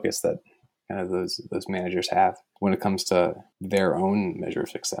laser focus that kind of those managers have when it comes to their own measure of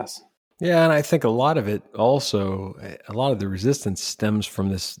success. Yeah, and I think a lot of it also, a lot of the resistance stems from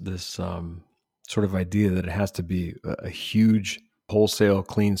this sort of idea that it has to be a huge wholesale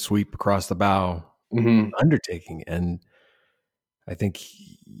clean sweep across the bow undertaking. And I think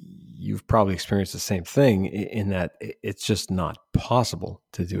you've probably experienced the same thing in that it's just not possible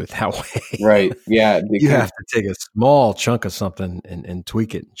to do it that way. Right. Yeah. You have to take a small chunk of something and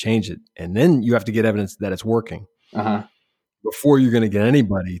tweak it and change it. And then you have to get evidence that it's working before you're going to get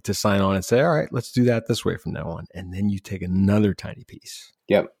anybody to sign on and say, all right, let's do that this way from now on. And then you take another tiny piece.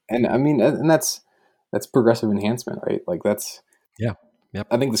 Yep. And I mean, and that's progressive enhancement, right? Like that's, yeah. Yep.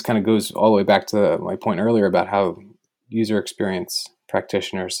 I think this kind of goes all the way back to my point earlier about how user experience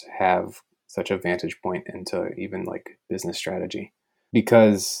practitioners have such a vantage point into even like business strategy,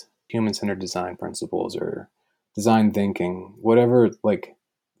 because human-centered design principles or design thinking, whatever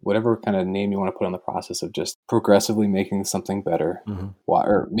kind of name you want to put on the process of just progressively making something better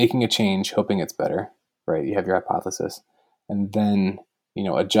or making a change, hoping it's better, right? You have your hypothesis and then,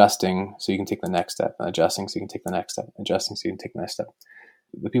 adjusting so you can take the next step, and adjusting so you can take the next step, adjusting so you can take the next step.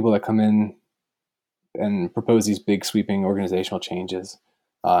 The people that come in and propose these big sweeping organizational changes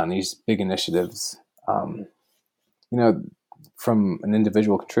and these big initiatives, from an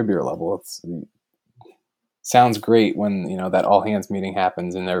individual contributor level, it sounds great when, that all hands meeting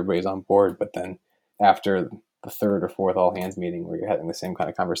happens and everybody's on board. But then after the third or fourth all hands meeting where you're having the same kind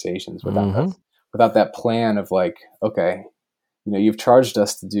of conversations without that plan of like, okay, you've charged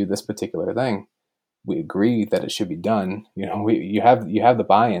us to do this particular thing. We agree that it should be done. You have the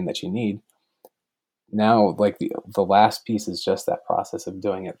buy-in that you need. Now, like the last piece is just that process of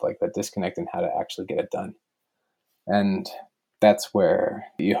doing it, like that disconnect and how to actually get it done. And that's where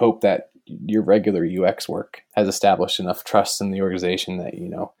you hope that your regular UX work has established enough trust in the organization that,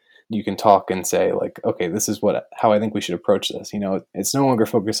 you can talk and say like, okay, this is how I think we should approach this. It's no longer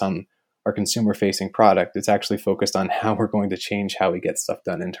focused on our consumer facing product. It's actually focused on how we're going to change how we get stuff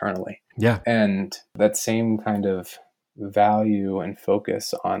done internally. Yeah. And that same kind of value and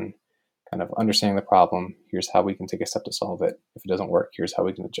focus on kind of understanding the problem. Here's how we can take a step to solve it. If it doesn't work, here's how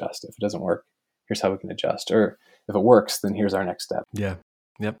we can adjust. If it doesn't work, here's how we can adjust. Or if it works, then here's our next step. Yeah.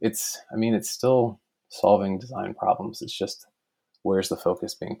 Yep. It's still solving design problems. It's just, where's the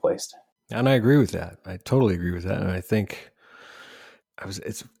focus being placed? And I agree with that. I totally agree with that. And I think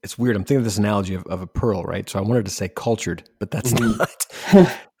it's weird. I'm thinking of this analogy of a pearl, right? So I wanted to say cultured, but that's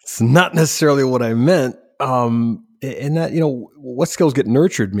it's not necessarily what I meant. In that, what skills get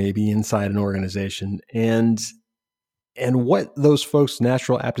nurtured maybe inside an organization and what those folks'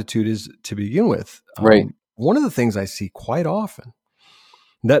 natural aptitude is to begin with. Right. One of the things I see quite often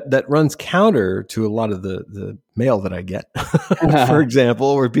that runs counter to a lot of the mail that I get, for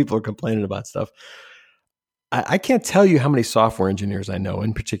example, where people are complaining about stuff. I can't tell you how many software engineers I know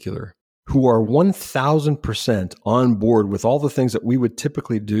in particular who are 1,000% on board with all the things that we would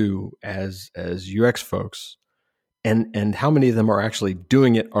typically do as UX folks. And how many of them are actually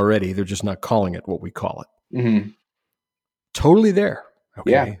doing it already? They're just not calling it what we call it. Totally there.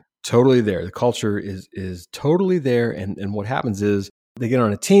 Okay. Yeah. Totally there. The culture is totally there. And what happens is they get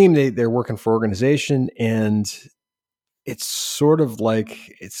on a team, they're working for organization, and it's sort of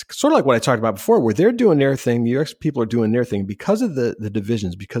like what I talked about before, where they're doing their thing, the UX people are doing their thing because of the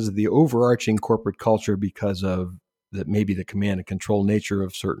divisions, because of the overarching corporate culture, because of maybe the command and control nature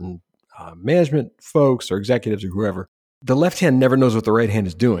of certain management folks or executives or whoever. The left hand never knows what the right hand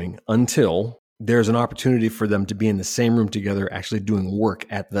is doing until there's an opportunity for them to be in the same room together, actually doing work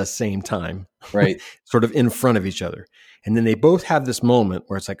at the same time, right? Sort of in front of each other. And then they both have this moment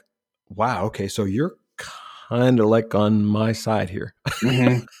where it's like, wow, okay, so you're kind of like on my side here.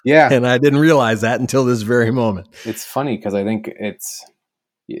 Yeah. And I didn't realize that until this very moment. It's funny because I think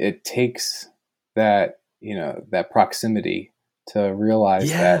it takes that, that proximity to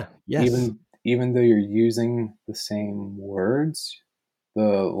realize that even though you're using the same words, the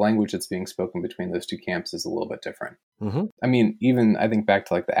language that's being spoken between those two camps is a little bit different. I mean, even I think back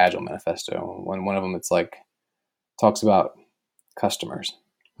to like the Agile Manifesto, when one of them, it's like, talks about customers,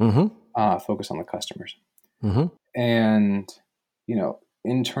 focus on the customers. And,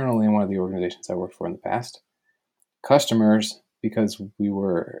 internally in one of the organizations I worked for in the past, customers, because we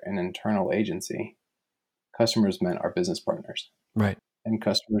were an internal agency, customers meant our business partners. Right. And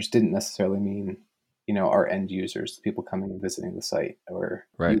customers didn't necessarily mean, our end users, people coming and visiting the site or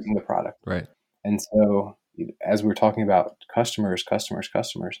using the product. Right. And so as we're talking about customers,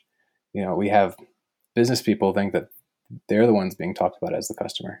 we have business people think that they're the ones being talked about as the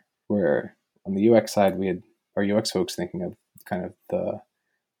customer, where on the UX side, we had our UX folks thinking of kind of the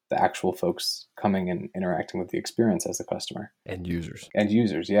actual folks coming and interacting with the experience as a customer. End users,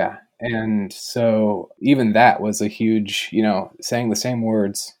 yeah. And so even that was a huge, saying the same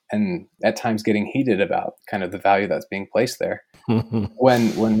words and at times getting heated about kind of the value that's being placed there.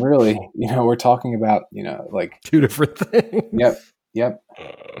 when really, we're talking about, like two different things. Yep.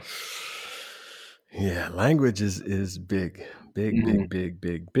 Yeah, language is big.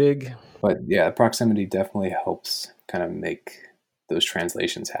 But yeah, proximity definitely helps kind of make those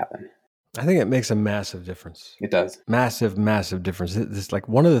translations happen. I think it makes a massive difference. It does. Massive difference. It's like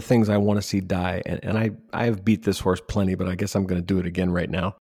one of the things I want to see die, and I have beat this horse plenty, but I guess I'm going to do it again right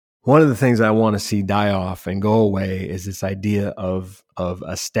now. One of the things I want to see die off and go away is this idea of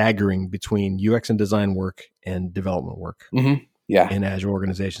a staggering between UX and design work and development work. Mm-hmm. Yeah. In agile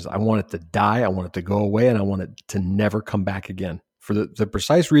organizations. I want it to die. I want it to go away, and I want it to never come back again for the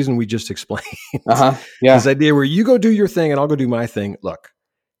precise reason we just explained. Yeah. This idea where you go do your thing and I'll go do my thing. Look,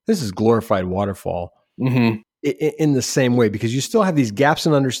 this is glorified waterfall in the same way, because you still have these gaps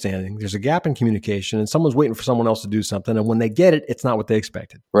in understanding. There's a gap in communication, and someone's waiting for someone else to do something. And when they get it, it's not what they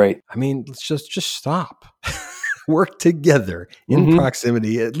expected. Right. I mean, let's just stop. Work together in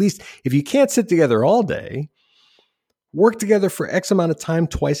proximity. At least if you can't sit together all day, work together for X amount of time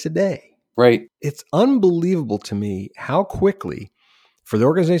twice a day. Right. It's unbelievable to me how quickly, for the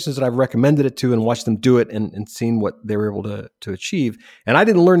organizations that I've recommended it to and watched them do it and seen what they were able to achieve. And I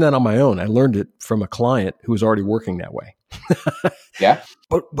didn't learn that on my own. I learned it from a client who was already working that way. Yeah.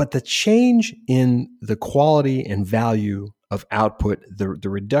 But the change in the quality and value of output, the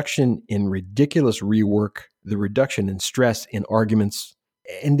reduction in ridiculous rework, the reduction in stress, in arguments,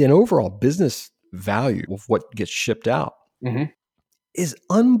 and in overall business value of what gets shipped out is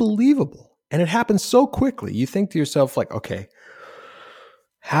unbelievable. And it happens so quickly. You think to yourself, like, okay,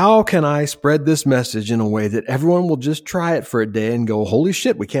 how can I spread this message in a way that everyone will just try it for a day and go, holy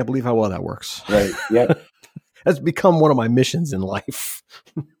shit, we can't believe how well that works. Right. Yeah. That's become one of my missions in life.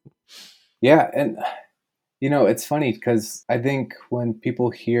 Yeah. And, it's funny because I think when people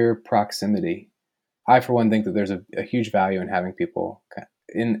hear proximity, I, for one, think that there's a huge value in having people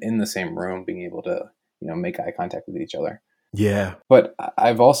in the same room, being able to, make eye contact with each other. Yeah. But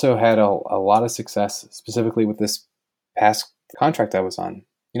I've also had a lot of success, specifically with this past contract I was on.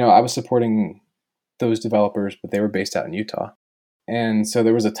 I was supporting those developers, but they were based out in Utah. And so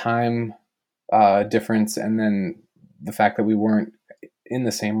there was a time difference, and then the fact that we weren't in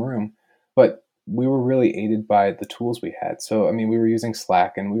the same room, but we were really aided by the tools we had. So, we were using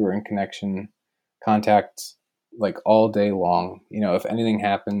Slack, and we were in connection, contact, like all day long. If anything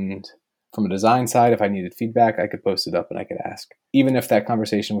happened from a design side, if I needed feedback, I could post it up and I could ask. Even if that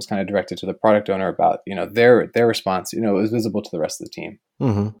conversation was kind of directed to the product owner about, their response, it was visible to the rest of the team.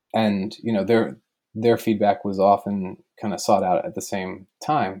 And, their feedback was often kind of sought out at the same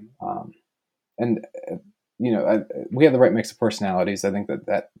time. We had the right mix of personalities. I think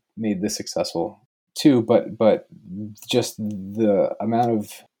that made this successful too, but just the amount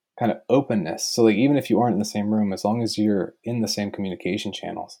of kind of openness. So like, even if you aren't in the same room, as long as you're in the same communication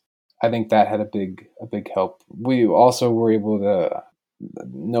channels, I think that had a big help. We also were able to,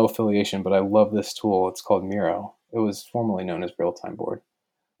 no affiliation, but I love this tool. It's called Miro. It was formerly known as Real-Time Board.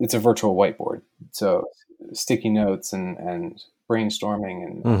 It's a virtual whiteboard. So sticky notes and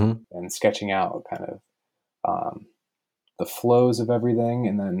brainstorming and sketching out kind of the flows of everything,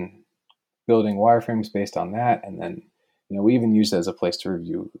 and then building wireframes based on that. And then, we even used it as a place to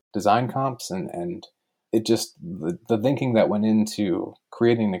review design comps, and it just, the thinking that went into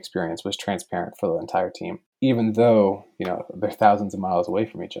creating an experience was transparent for the entire team, even though, they're thousands of miles away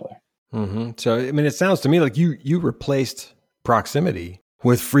from each other. So, it sounds to me like you replaced proximity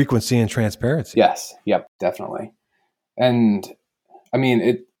with frequency and transparency. Yes. Yep. Definitely. And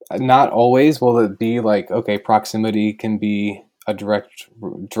it not always will it be like, okay, proximity can be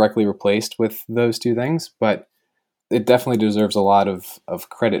directly replaced with those two things, but it definitely deserves a lot of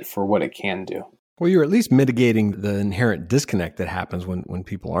credit for what it can do. Well, you're at least mitigating the inherent disconnect that happens when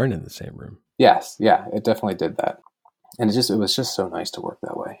people aren't in the same room. Yes. Yeah, it definitely did that. And it was just so nice to work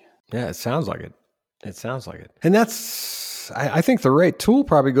that way. Yeah, it sounds like it. And I think the right tool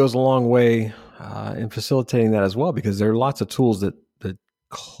probably goes a long way in facilitating that as well, because there are lots of tools that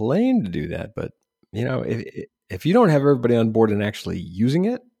claim to do that, but if you don't have everybody on board and actually using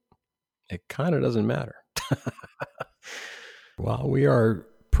it, it kind of doesn't matter. Well, we are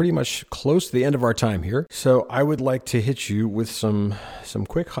pretty much close to the end of our time here. So I would like to hit you with some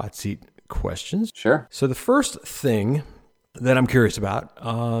quick hot seat questions. Sure. So the first thing that I'm curious about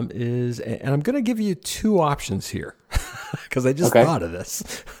is, and I'm going to give you two options here because I just thought of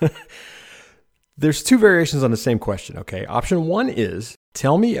this. There's two variations on the same question, okay? Option one is,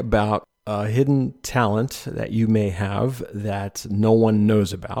 tell me about a hidden talent that you may have that no one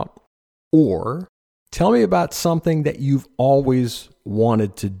knows about, or tell me about something that you've always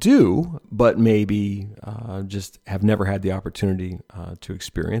wanted to do, but maybe just have never had the opportunity to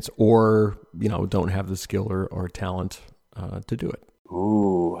experience, or don't have the skill or talent to do it.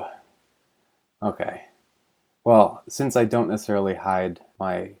 Ooh. Okay. Well, since I don't necessarily hide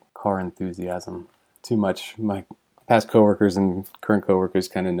my car enthusiasm too much, my past coworkers and current coworkers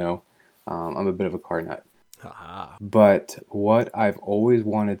kind of know I'm a bit of a car nut. Ah. But what I've always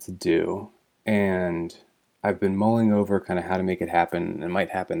wanted to do, and I've been mulling over kind of how to make it happen, and it might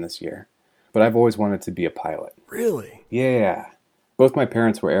happen this year, but I've always wanted to be a pilot. Really? Yeah. Both my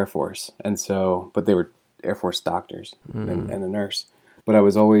parents were Air Force, but they were Air Force doctors and a nurse. But I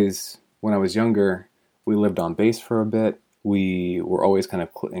was always, when I was younger, we lived on base for a bit. We were always kind of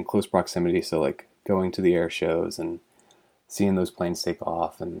in close proximity, so like going to the air shows and seeing those planes take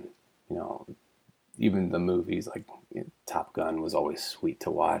off, and even the movies like Top Gun was always sweet to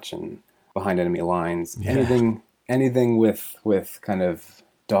watch, and Behind Enemy Lines. Yeah. Anything with kind of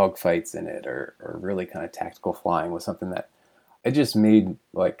dogfights in it or really kind of tactical flying was something that it just made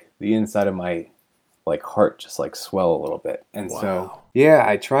like the inside of my like heart just like swell a little bit. And so yeah,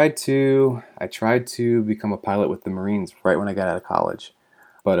 I tried to become a pilot with the Marines right when I got out of college,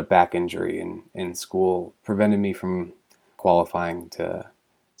 but a back injury in school prevented me from qualifying to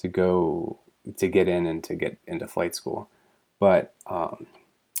get in and to get into flight school. But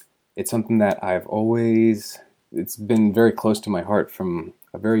it's something that it's been very close to my heart from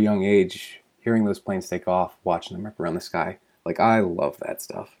a very young age, hearing those planes take off, watching them up around the sky. Like, I love that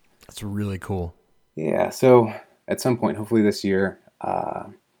stuff. That's really cool. Yeah, so at some point, hopefully this year,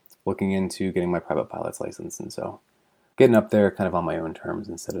 looking into getting my private pilot's license. And so getting up there kind of on my own terms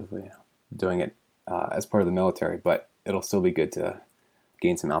instead of doing it as part of the military, but it'll still be good to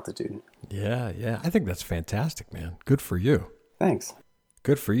gain some altitude. Yeah. I think that's fantastic, man. Good for you. Thanks.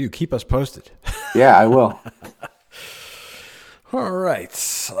 Good for you. Keep us posted. Yeah, I will. All right.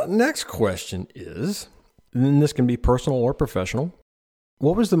 So next question is, and this can be personal or professional.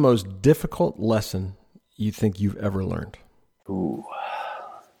 What was the most difficult lesson you think you've ever learned? Ooh.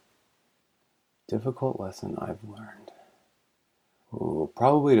 Difficult lesson I've learned. Ooh,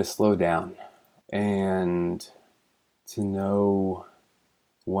 probably to slow down and to know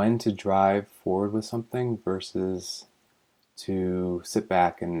when to drive forward with something versus to sit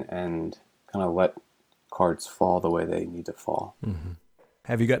back and kind of let cards fall the way they need to fall. Mm-hmm.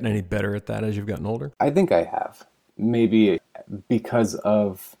 Have you gotten any better at that as you've gotten older? I think I have. Maybe because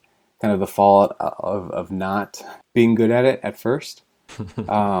of kind of the fallout of not being good at it at first.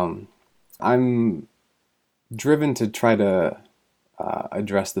 I'm driven to try to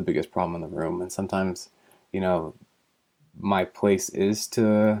address the biggest problem in the room. And sometimes, my place is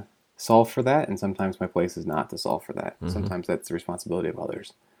to solve for that. And sometimes my place is not to solve for that. Mm-hmm. Sometimes that's the responsibility of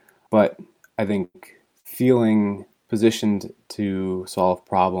others. But I think feeling positioned to solve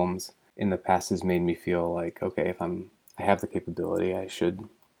problems in the past has made me feel like, okay, if I have the capability, I should,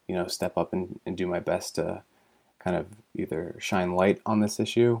 step up and do my best to kind of either shine light on this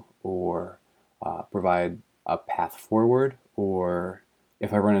issue or provide a path forward, or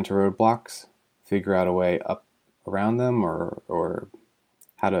if I run into roadblocks, figure out a way up around them or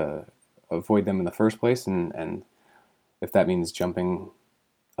how to avoid them in the first place. And if that means jumping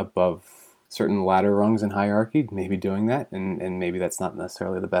above certain ladder rungs in hierarchy, maybe doing that, and maybe that's not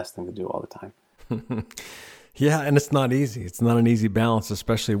necessarily the best thing to do all the time. Yeah, and it's not easy. It's not an easy balance,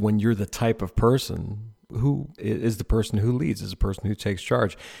 especially when you're the type of person who is the person who leads, is the person who takes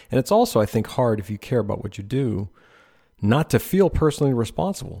charge. And it's also, I think, hard if you care about what you do, not to feel personally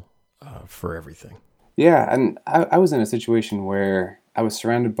responsible for everything. Yeah, and I was in a situation where I was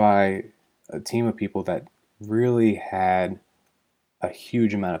surrounded by a team of people that really had a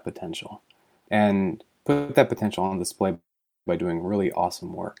huge amount of potential and put that potential on display by doing really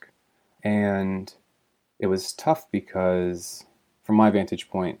awesome work. And it was tough because, from my vantage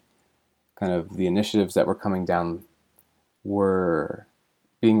point, kind of the initiatives that were coming down were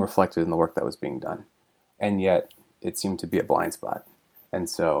being reflected in the work that was being done. And yet it seemed to be a blind spot. And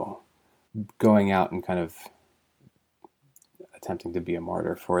so going out and kind of attempting to be a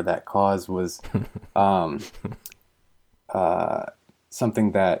martyr for that cause was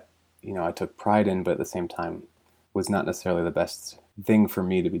something that, I took pride in, but at the same time was not necessarily the best thing for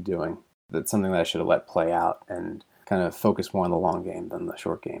me to be doing. That's something that I should have let play out and kind of focus more on the long game than the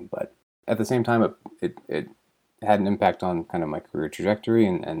short game. But at the same time, it had an impact on kind of my career trajectory,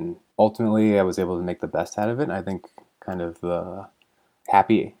 and ultimately I was able to make the best out of it. And I think kind of the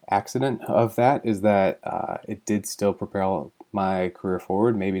happy accident of that is that it did still propel my career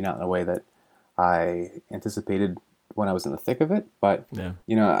forward, maybe not in a way that I anticipated when I was in the thick of it, but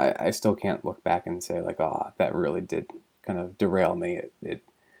I still can't look back and say like, oh, that really did kind of derail me. It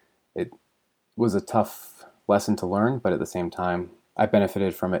was a tough lesson to learn, but at the same time, I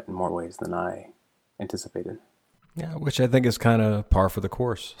benefited from it in more ways than I anticipated. Yeah, which I think is kind of par for the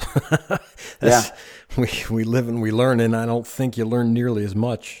course. Yeah. We live and we learn, and I don't think you learn nearly as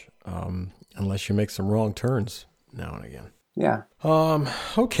much unless you make some wrong turns now and again. Yeah.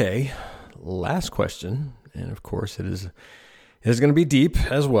 Okay, last question, and of course it is going to be deep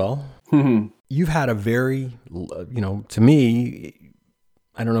as well. You've had a very, to me,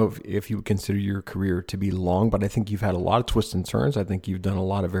 I don't know if you would consider your career to be long, but I think you've had a lot of twists and turns. I think you've done a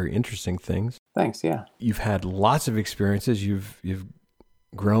lot of very interesting things. Thanks, yeah. You've had lots of experiences. You've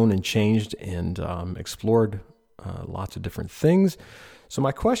grown and changed and explored lots of different things. So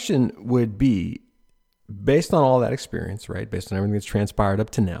my question would be, based on all that experience, right, based on everything that's transpired up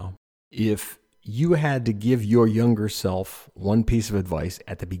to now, if you had to give your younger self one piece of advice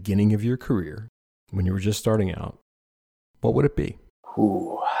at the beginning of your career, when you were just starting out, what would it be?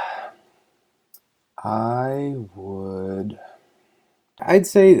 I'd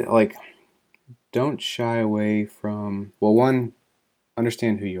say, like, don't shy away from, one,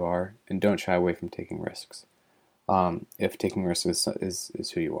 understand who you are, and don't shy away from taking risks. If taking risks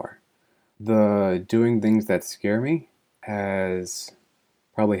is who you are. The doing things that scare me has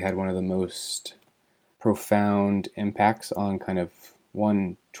probably had one of the most profound impacts on kind of,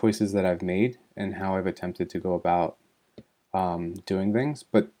 one, choices that I've made and how I've attempted to go about doing things,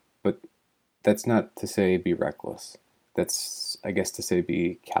 but that's not to say be reckless. That's, I guess, to say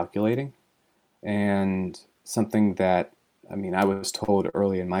be calculating. And something that, I was told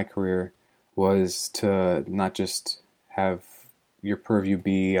early in my career was to not just have your purview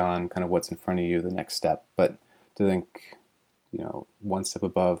be on kind of what's in front of you, the next step, but to think, one step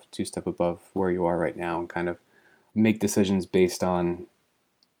above, two step above where you are right now, and kind of make decisions based on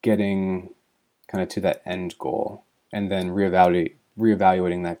getting kind of to that end goal, and then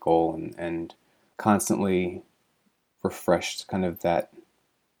reevaluating that goal and constantly refreshed kind of that,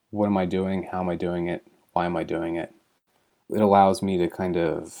 what am I doing? How am I doing it? Why am I doing it? It allows me to kind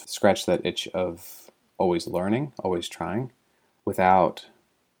of scratch that itch of always learning, always trying, without,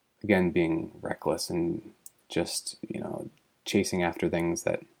 again, being reckless and just, chasing after things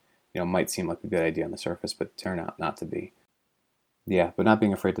that, might seem like a good idea on the surface, but turn out not to be. Yeah, but not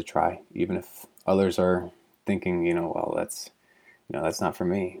being afraid to try, even if others are thinking, that's not for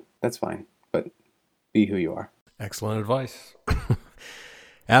me. That's fine, but be who you are. Excellent advice.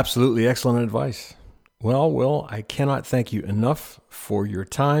 Absolutely excellent advice. Well, Will, I cannot thank you enough for your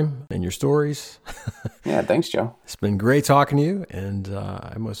time and your stories. Yeah, thanks, Joe. It's been great talking to you, and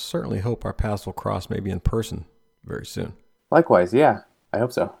I most certainly hope our paths will cross maybe in person very soon. Likewise, yeah, I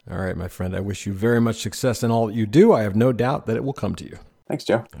hope so. All right, my friend, I wish you very much success in all that you do. I have no doubt that it will come to you. Thanks,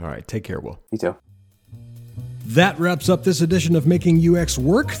 Joe. All right, take care, Will. You too. That wraps up this edition of Making UX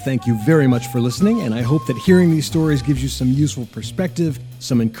Work. Thank you very much for listening, and I hope that hearing these stories gives you some useful perspective,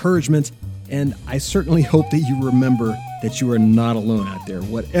 some encouragement, and I certainly hope that you remember that you are not alone out there.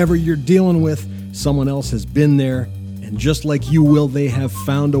 Whatever you're dealing with, someone else has been there, and just like you will, they have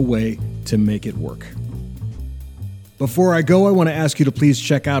found a way to make it work. Before I go, I want to ask you to please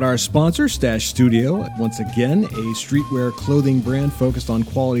check out our sponsor, Stash Studio. Once again, a streetwear clothing brand focused on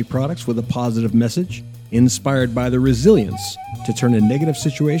quality products with a positive message, inspired by the resilience to turn a negative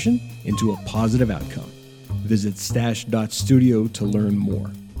situation into a positive outcome. Visit stash.studio to learn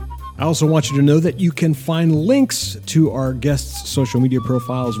more. I also want you to know that you can find links to our guests' social media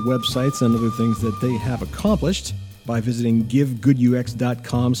profiles, websites, and other things that they have accomplished by visiting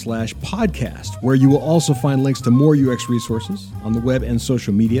givegoodux.com/podcast, where you will also find links to more UX resources on the web and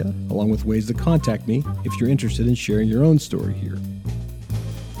social media, along with ways to contact me if you're interested in sharing your own story here.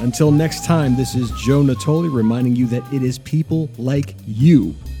 Until next time, this is Joe Natoli reminding you that it is people like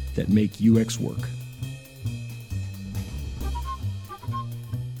you that make UX work.